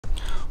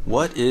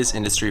What is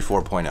Industry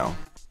 4.0?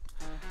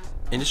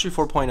 Industry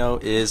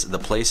 4.0 is the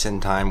place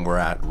and time we're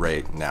at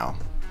right now.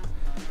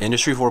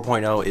 Industry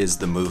 4.0 is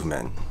the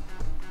movement.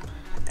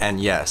 And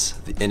yes,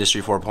 the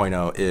Industry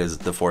 4.0 is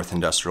the fourth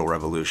industrial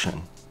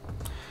revolution.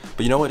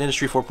 But you know what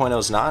Industry 4.0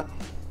 is not?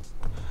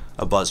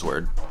 A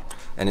buzzword.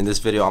 And in this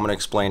video, I'm going to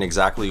explain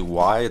exactly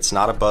why it's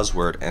not a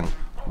buzzword and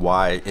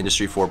why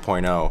Industry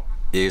 4.0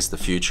 is the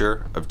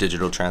future of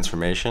digital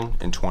transformation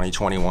in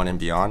 2021 and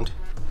beyond.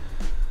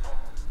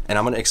 And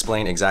I'm going to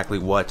explain exactly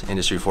what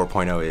Industry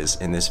 4.0 is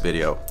in this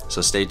video,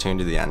 so stay tuned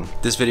to the end.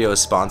 This video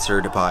is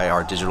sponsored by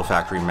our Digital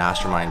Factory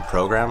Mastermind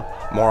Program.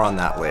 More on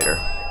that later.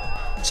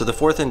 So the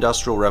fourth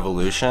industrial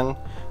revolution,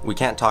 we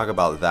can't talk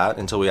about that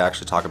until we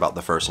actually talk about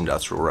the first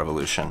industrial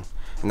revolution.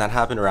 And that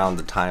happened around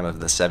the time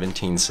of the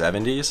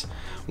 1770s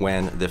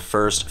when the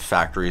first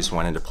factories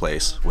went into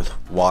place with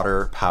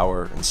water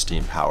power and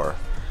steam power.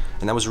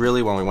 And that was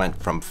really when we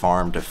went from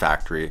farm to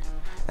factory.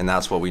 And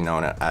that's what we know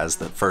as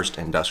the first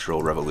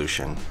industrial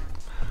revolution.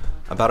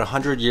 About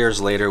 100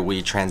 years later,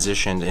 we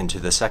transitioned into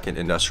the second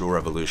industrial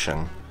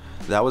revolution.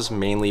 That was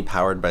mainly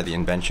powered by the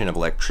invention of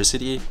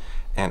electricity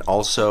and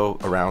also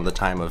around the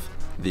time of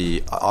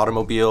the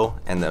automobile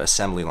and the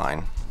assembly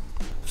line.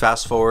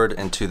 Fast forward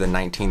into the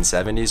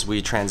 1970s,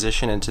 we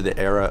transitioned into the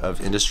era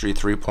of Industry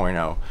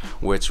 3.0,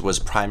 which was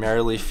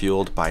primarily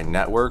fueled by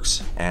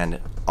networks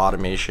and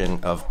automation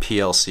of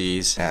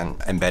PLCs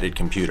and embedded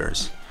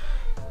computers.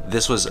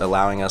 This was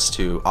allowing us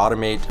to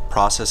automate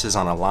processes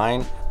on a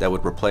line that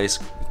would replace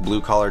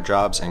blue-collar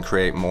jobs and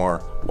create more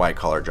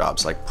white-collar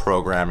jobs like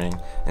programming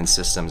and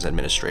systems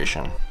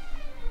administration.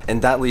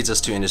 And that leads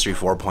us to Industry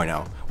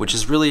 4.0, which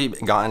has really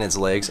gotten its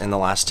legs in the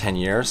last 10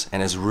 years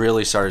and has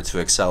really started to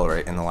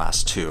accelerate in the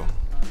last 2.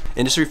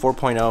 Industry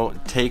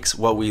 4.0 takes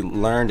what we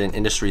learned in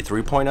Industry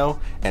 3.0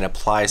 and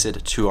applies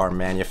it to our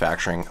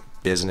manufacturing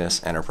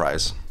business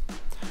enterprise.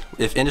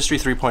 If Industry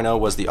 3.0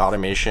 was the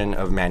automation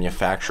of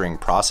manufacturing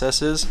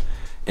processes,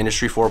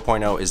 Industry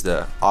 4.0 is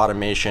the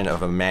automation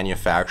of a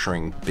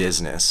manufacturing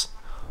business,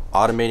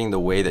 automating the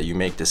way that you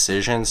make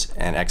decisions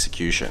and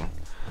execution.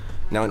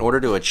 Now, in order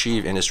to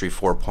achieve Industry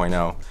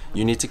 4.0,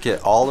 you need to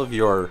get all of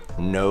your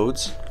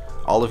nodes,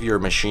 all of your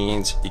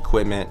machines,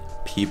 equipment,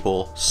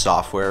 people,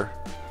 software,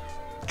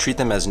 treat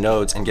them as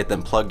nodes and get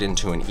them plugged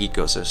into an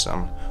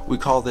ecosystem. We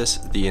call this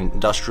the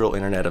Industrial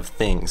Internet of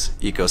Things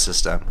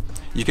ecosystem.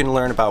 You can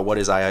learn about what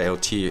is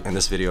IIoT in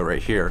this video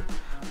right here,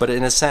 but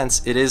in a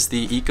sense, it is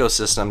the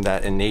ecosystem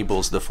that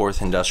enables the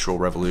fourth industrial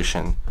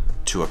revolution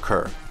to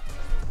occur.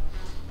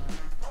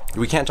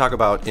 We can't talk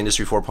about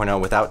Industry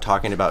 4.0 without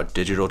talking about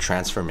digital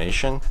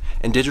transformation,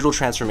 and digital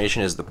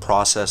transformation is the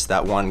process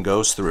that one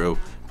goes through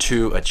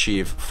to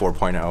achieve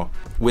 4.0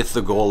 with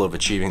the goal of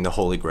achieving the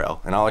Holy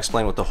Grail, and I'll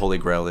explain what the Holy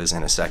Grail is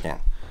in a second.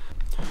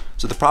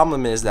 So the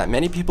problem is that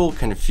many people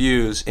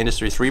confuse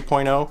Industry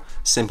 3.0,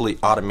 simply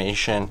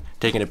automation,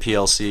 taking a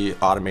PLC,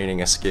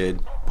 automating a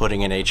skid,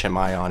 putting an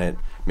HMI on it,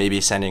 maybe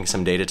sending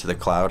some data to the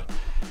cloud,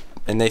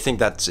 and they think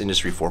that's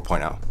Industry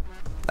 4.0.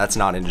 That's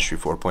not Industry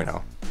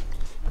 4.0.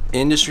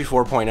 Industry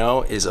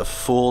 4.0 is a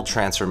full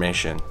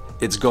transformation.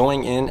 It's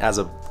going in as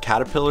a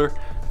caterpillar,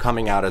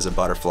 coming out as a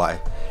butterfly.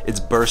 It's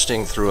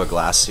bursting through a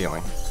glass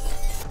ceiling.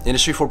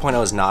 Industry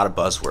 4.0 is not a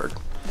buzzword.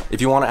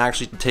 If you want to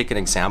actually take an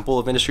example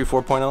of Industry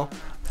 4.0,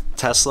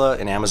 Tesla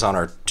and Amazon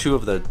are 2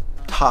 of the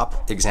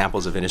top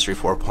examples of Industry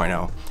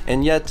 4.0.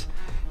 And yet,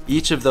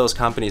 each of those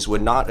companies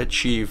would not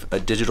achieve a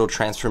digital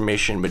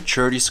transformation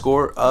maturity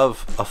score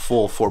of a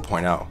full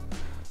 4.0.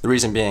 The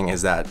reason being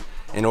is that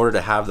in order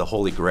to have the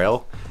Holy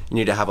Grail, you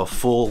need to have a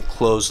full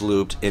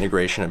closed-looped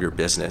integration of your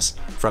business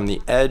from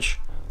the edge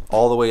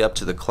all the way up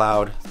to the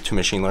cloud, to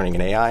machine learning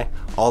and AI,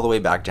 all the way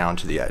back down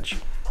to the edge.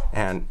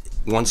 And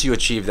once you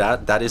achieve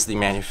that, that is the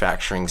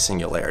manufacturing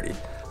singularity.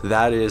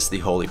 That is the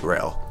Holy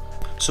Grail.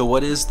 So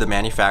what is the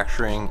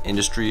manufacturing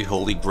industry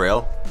Holy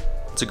Grail?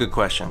 It's a good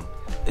question.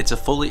 It's a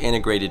fully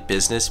integrated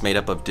business made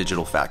up of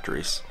digital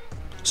factories.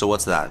 So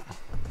what's that?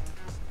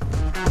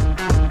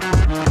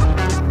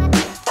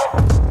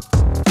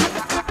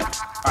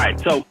 All right,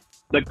 so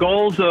the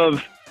goals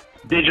of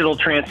digital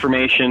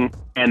transformation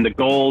and the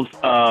goals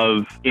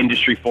of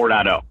Industry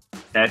 4.0,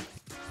 okay?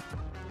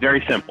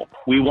 Very simple.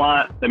 We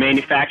want the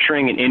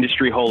manufacturing and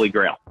industry Holy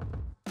Grail.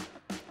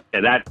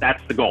 Okay,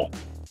 that's the goal,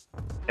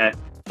 okay?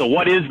 So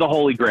what is the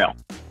Holy Grail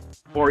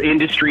for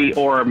industry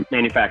or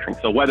manufacturing?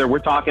 So whether we're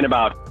talking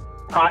about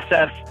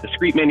process,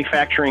 discrete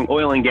manufacturing,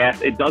 oil and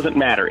gas, it doesn't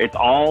matter. It's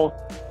all,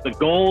 the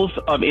goals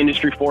of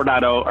Industry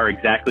 4.0 are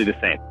exactly the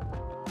same.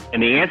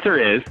 And the answer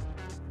is,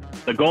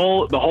 the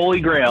goal, the Holy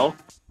Grail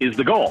is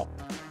the goal.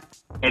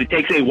 And it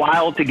takes a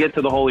while to get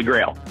to the Holy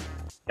Grail.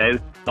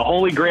 Okay? The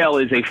Holy Grail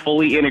is a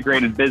fully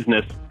integrated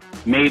business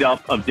made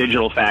up of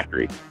digital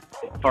factories.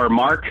 For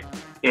Mark,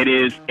 it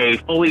is a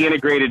fully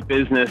integrated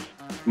business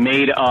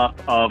made up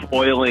of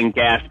oil and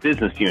gas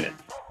business units.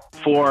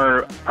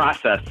 For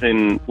process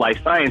in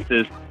life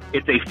sciences,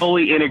 it's a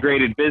fully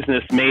integrated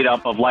business made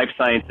up of life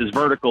sciences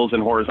verticals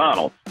and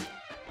horizontals,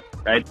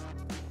 right?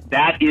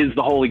 That is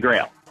the Holy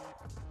Grail.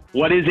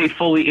 What is a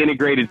fully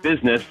integrated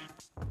business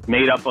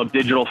made up of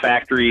digital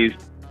factories.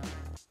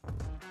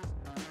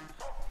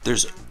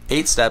 There's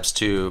 8 steps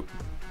to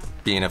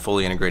being a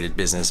fully integrated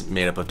business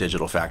made up of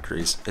digital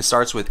factories. It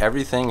starts with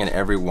everything and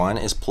everyone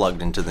is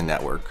plugged into the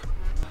network.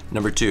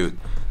 Number 2,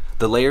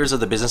 the layers of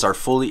the business are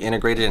fully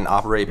integrated and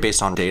operate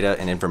based on data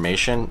and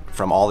information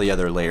from all the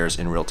other layers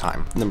in real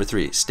time. Number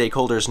 3,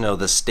 stakeholders know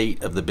the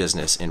state of the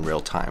business in real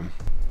time.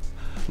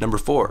 Number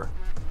 4,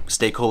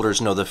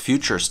 stakeholders know the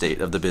future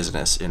state of the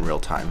business in real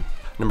time.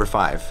 Number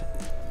 5,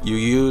 you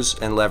use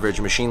and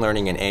leverage machine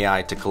learning and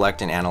AI to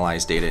collect and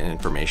analyze data and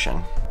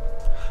information.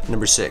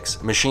 Number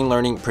 6, machine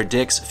learning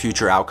predicts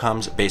future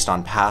outcomes based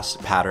on past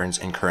patterns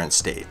and current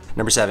state.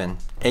 Number 7,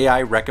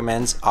 AI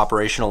recommends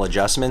operational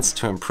adjustments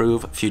to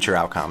improve future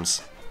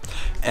outcomes.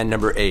 And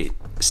number 8,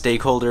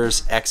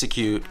 stakeholders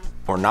execute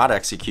or not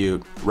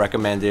execute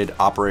recommended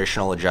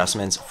operational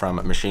adjustments from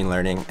machine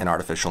learning and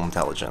artificial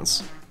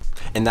intelligence.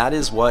 And that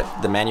is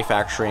what the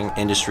manufacturing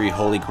industry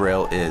Holy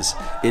Grail is.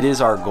 It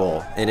is our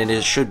goal, and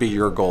it should be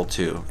your goal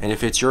too. And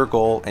if it's your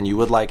goal and you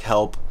would like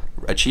help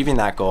achieving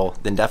that goal,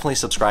 then definitely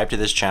subscribe to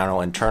this channel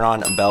and turn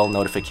on bell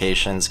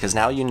notifications, because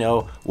now you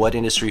know what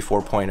Industry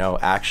 4.0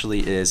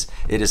 actually is.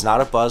 It is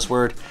not a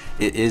buzzword,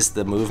 it is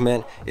the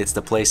movement, it's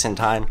the place and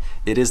time,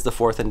 it is the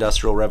 4th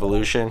Industrial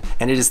Revolution,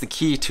 and it is the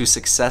key to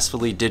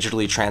successfully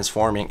digitally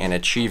transforming and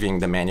achieving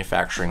the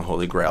manufacturing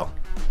Holy Grail.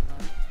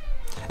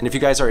 And if you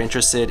guys are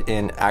interested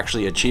in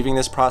actually achieving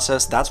this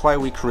process, that's why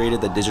we created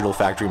the Digital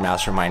Factory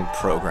Mastermind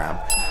Program.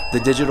 The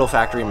Digital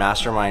Factory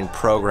Mastermind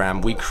Program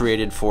we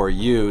created for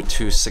you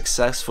to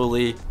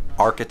successfully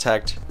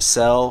architect,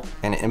 sell,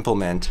 and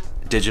implement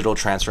digital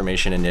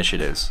transformation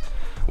initiatives.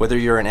 Whether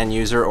you're an end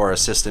user or a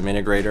system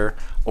integrator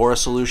or a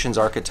solutions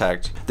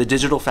architect, the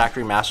Digital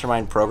Factory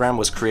Mastermind Program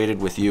was created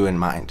with you in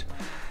mind.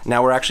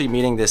 Now we're actually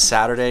meeting this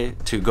Saturday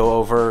to go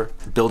over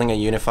building a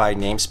unified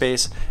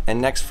namespace, and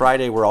next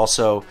Friday we're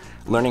also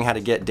learning how to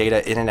get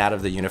data in and out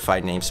of the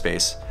unified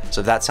namespace.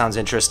 So if that sounds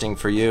interesting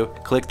for you,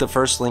 click the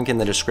first link in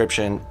the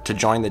description to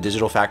join the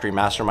Digital Factory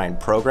Mastermind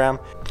Program.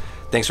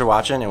 Thanks for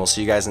watching, and we'll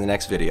see you guys in the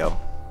next video.